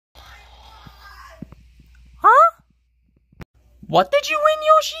What did you win,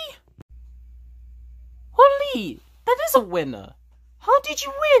 Yoshi? Holy, that is a winner. How did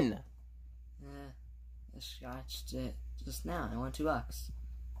you win? I scratched it just now. I won $2.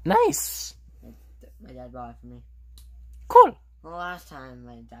 Nice. My dad bought it for me. Cool. Well, last time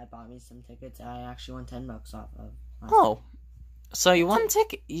my dad bought me some tickets, I actually won $10 off of. Oh, so you won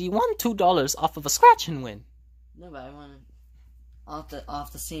 $2 off of a scratch and win. No, but I won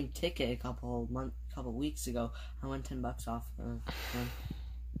off the same ticket a couple weeks ago. I won $10 off of them.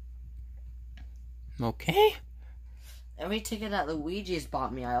 Okay. Every ticket that Luigi's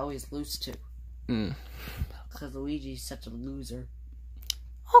bought me, I always lose to. Because Luigi's such a loser.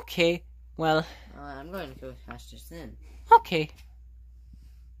 Okay, well... I'm going to go cash this in. Okay.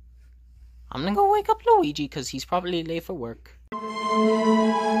 I'm gonna go wake up Luigi, because he's probably late for work.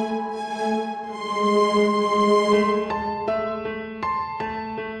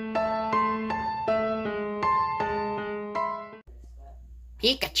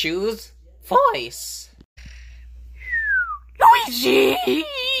 Pikachu's voice. Luigi!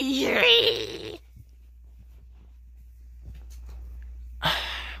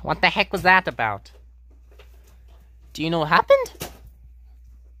 What the heck was that about? Do you know what happened?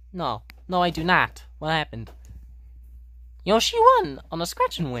 No, I do not. What happened? Yoshi won on a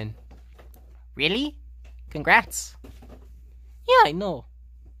scratch and win. Really? Congrats. Yeah, I know.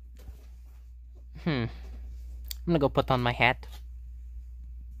 I'm gonna go put on my hat.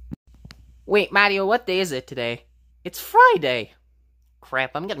 Wait, Mario, what day is it today? It's Friday.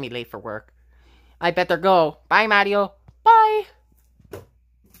 Crap, I'm gonna be late for work. I better go. Bye, Mario. Bye.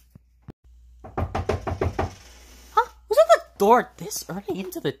 Huh? Who's at the door this early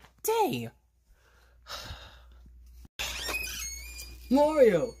into the day?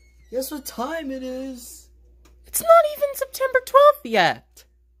 Mario, guess what time it is? It's not even September 12th yet.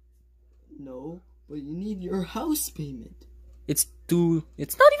 No, but you need your house payment. It's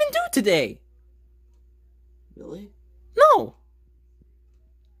not even due today. Really? No.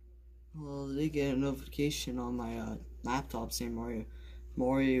 Well, they get a notification on my laptop saying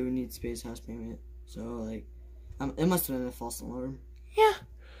Mario needs to pay his house payment. So, like, it must have been a false alarm. Yeah.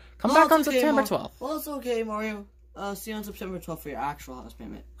 Come back on September 12th. Well, it's okay, Mario. See you on September 12th for your actual house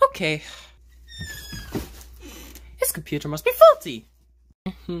payment. Okay. His computer must be faulty.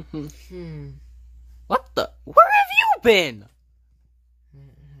 What the? Where have you been?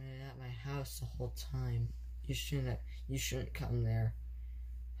 At my house the whole time. You shouldn't come there.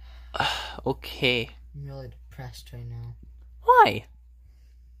 Okay. I'm really depressed right now. Why?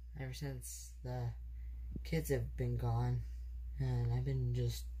 Ever since the kids have been gone, and I've been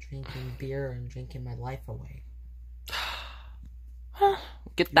just drinking beer and drinking my life away.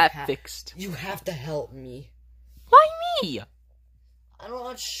 Get that fixed. You have to help me. Why me? I'm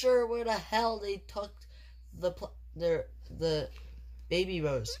not sure where the hell they took the baby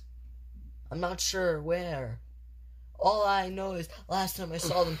rose. I'm not sure where. All I know is last time I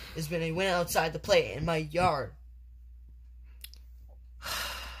saw them is when I went outside to play in my yard.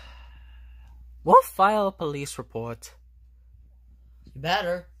 We'll file a police report. You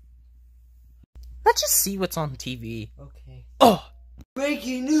better. Let's just see what's on TV. Okay. Oh!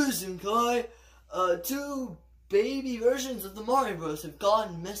 Breaking news, Kai. 2 baby versions of the Mario Bros. Have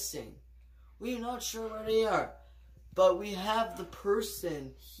gone missing. We're not sure where they are. But we have the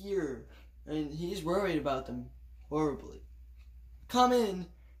person here. And he's worried about them horribly. Come in.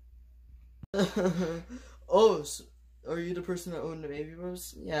 Oh, so are you the person that owned the baby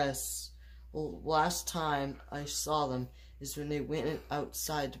Bros? Yes. Well, last time I saw them is when they went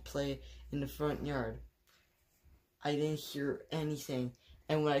outside to play in the front yard. I didn't hear anything.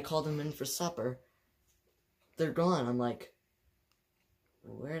 And when I called them in for supper, they're gone. I'm like,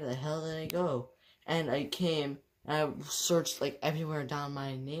 where the hell did they go? And I came, and I searched like everywhere down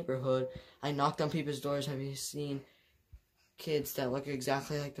my neighborhood. I knocked on people's doors. Have you seen kids that look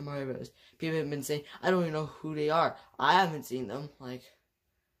exactly like the Mario Bros? People have been saying, I don't even know who they are. I haven't seen them. Like,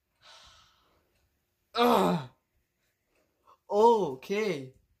 ugh.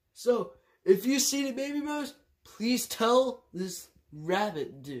 Okay. So, if you see the baby Bros, please tell this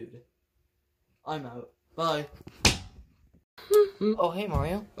rabbit dude. I'm out. Bye. Oh, hey,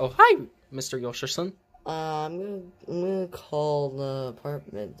 Mario. Oh, hi, Mr. Yosherson. I'm gonna call the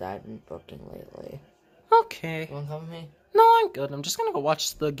apartment that I've been booking lately. Okay. You wanna come with me? No, I'm good. I'm just gonna go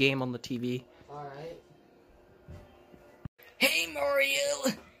watch the game on the TV. Alright. Hey,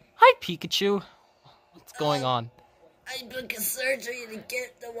 Mario! Hi, Pikachu. What's going on? I booked a surgery to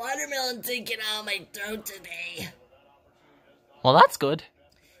get the watermelon taken out of my throat today. Well, that's good.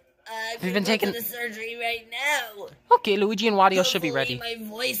 I've been taking the surgery right now. Okay, Luigi and Wario should be ready. My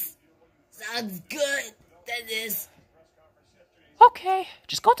voice sounds good. That is. Okay,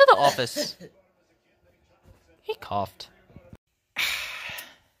 just go to the office. He coughed.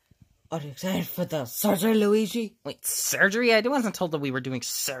 Are you excited for the surgery, Luigi? Wait, surgery? I wasn't told that we were doing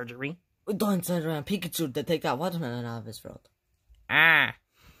surgery. We're doing surgery on Pikachu to take that watermelon out of his throat. Ah.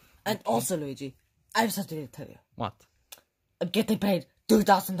 And also, Luigi, I have something to tell you. What? I'm getting paid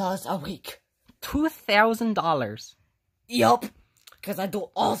 $2,000 a week. $2,000? Yup. Because I do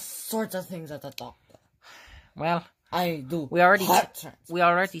all sorts of things at the doctor. Well, I do. we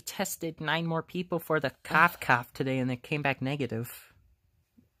already tested 9 more people for the cough today, and it came back negative.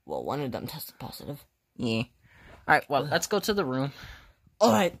 Well, one of them tested positive. Yeah. Alright, well, let's go to the room.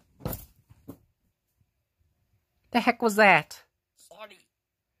 Alright. The heck was that? Sorry.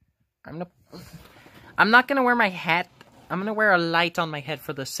 I'm not gonna wear my hat. I'm gonna wear a light on my head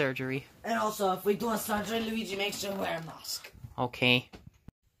for the surgery. And also, if we do a surgery, Luigi, make sure you wear a mask. Okay.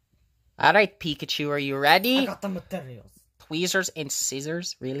 Alright, Pikachu, are you ready? I got the materials. Tweezers and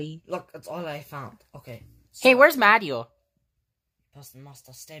scissors? Really? Look, that's all I found. Okay. So, hey, where's Mario? Person must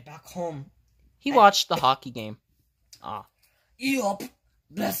have stayed back home. He watched the hockey game. Ah. Yup.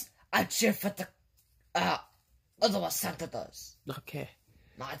 Bless. I cheer for the... otherwise Santa does. Okay.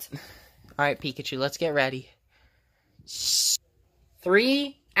 Not. Alright, Pikachu, let's get ready.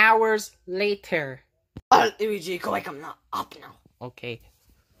 3 hours later. Alright, Luigi, go wake him now. Up now. Okay.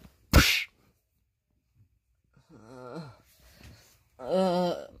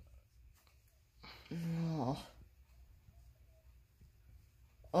 No.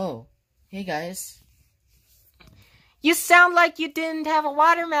 Oh, hey guys. You sound like you didn't have a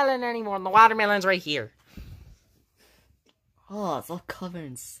watermelon anymore, and the watermelon's right here. Oh, it's all covered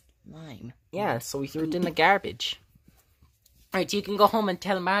in slime. Yeah, so we threw it in the garbage. Alright, you can go home and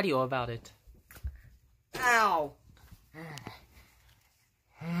tell Mario about it. Ow!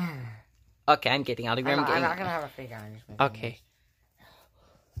 Okay, I'm getting out of here. I'm not gonna have a fake eye. Okay.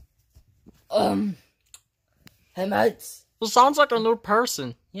 Hey mates. Well, sounds like a new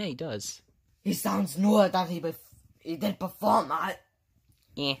person. Yeah, he does. He sounds newer than he did before, mate.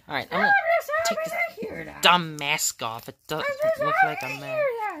 Yeah, alright, I'm gonna take this dumb mask off. It doesn't look like a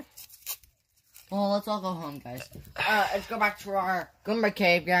mask. Well, let's all go home, guys. Let's go back to our Goomba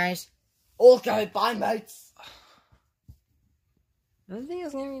cave, guys. Okay, bye, mates. The thing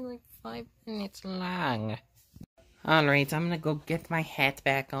is gonna be like 5 minutes long. Alright, I'm gonna go get my hat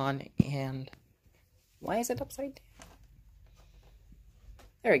back on, and... Why is it upside down?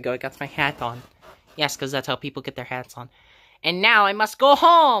 There we go, I got my hat on. Yes, because that's how people get their hats on. And now I must go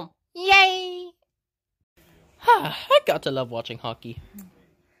home! Yay! I got to love watching hockey.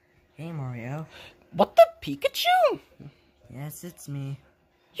 Hey, Mario. What the Pikachu? Yes, it's me.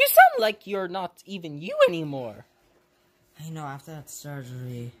 You sound like you're not even you anymore. I know, after that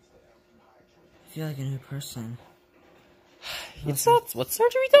surgery, I feel like a new person. It's not what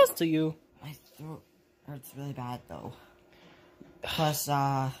surgery does to you. My throat hurts really bad, though. Plus,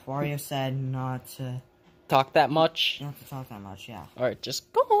 Wario said not to... Talk that much? Not to talk that much, yeah. Alright,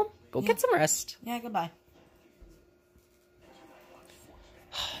 just go home. Go get some rest. Yeah, goodbye.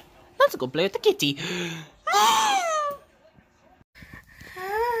 Let's go play with the kitty.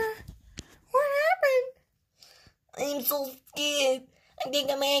 What happened? I'm so scared. I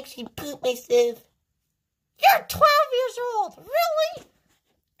think I may actually poop myself. You're 12 years old, really?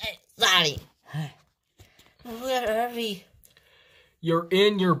 Sorry. Where are we? You're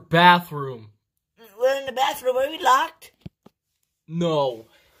in your bathroom. We're in the bathroom. Are we locked? No.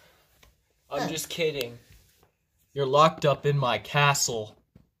 I'm just kidding. You're locked up in my castle.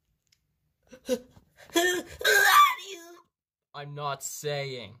 Who are you? I'm not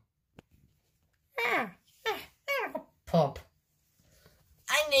saying. Pump.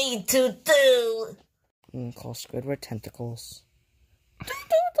 I need to do. Call Squidward tentacles.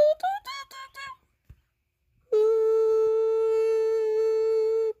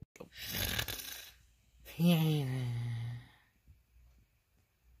 Yeah.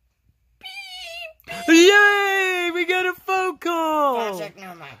 Yay! We got a phone call! Check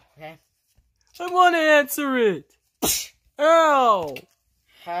now, Mike, okay? I want to answer it! Ow!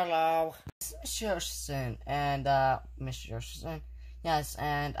 Hello. Mr. Yoshison and, Mr. Yoshison. Yes,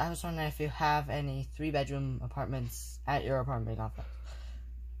 and I was wondering if you have any 3-bedroom apartments at your apartment complex.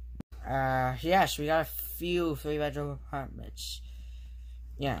 Yes, we got a few 3-bedroom apartments.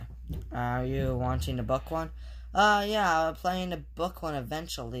 Yeah. Are you wanting to book one? Yeah, I'm planning to book one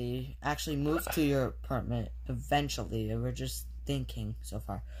eventually. Actually move to your apartment eventually. We're just thinking so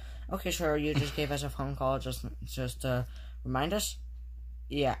far. Okay, sure, you just gave us a phone call just to remind us?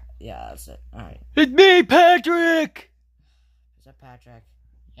 Yeah, that's it. Alright. It's me, Patrick! Is that Patrick?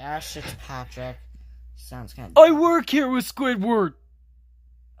 Yes, it's Patrick. Sounds kind I work here with Squidward.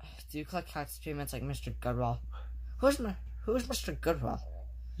 Do you collect tax payments like Mr. Goodwill? Who's Mr. Goodwill?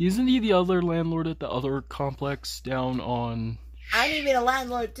 Isn't he the other landlord at the other complex down on... I need to be a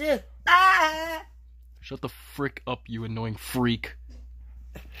landlord too. Ah! Shut the frick up, you annoying freak.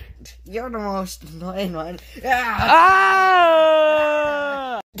 You're the most annoying one. Ah!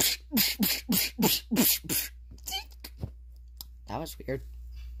 That was weird.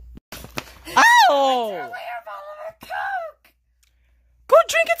 Oh! Go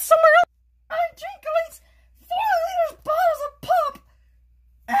drink it somewhere else. I drink at least 4 liters bottles of pop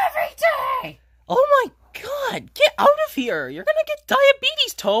every day. Oh my god, get out of here! You're gonna get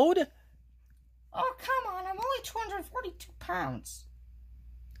diabetes, Toad! Oh, come on, I'm only 242 pounds.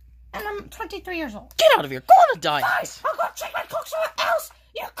 And I'm 23 years old. Get out of here, go on a diet! Guys, I'll go check my cook somewhere else,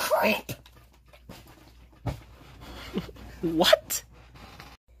 you creep! What?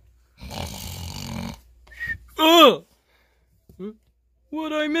 Ugh!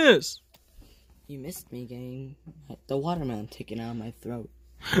 What'd I miss? You missed me getting the watermelon taken out of my throat.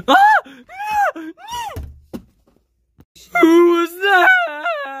 Ah! Who was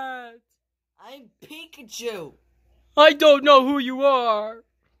that? I'm Pikachu! I don't know who you are.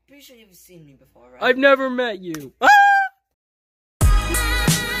 Pretty sure you've seen me before, right? I've never met you. Ah!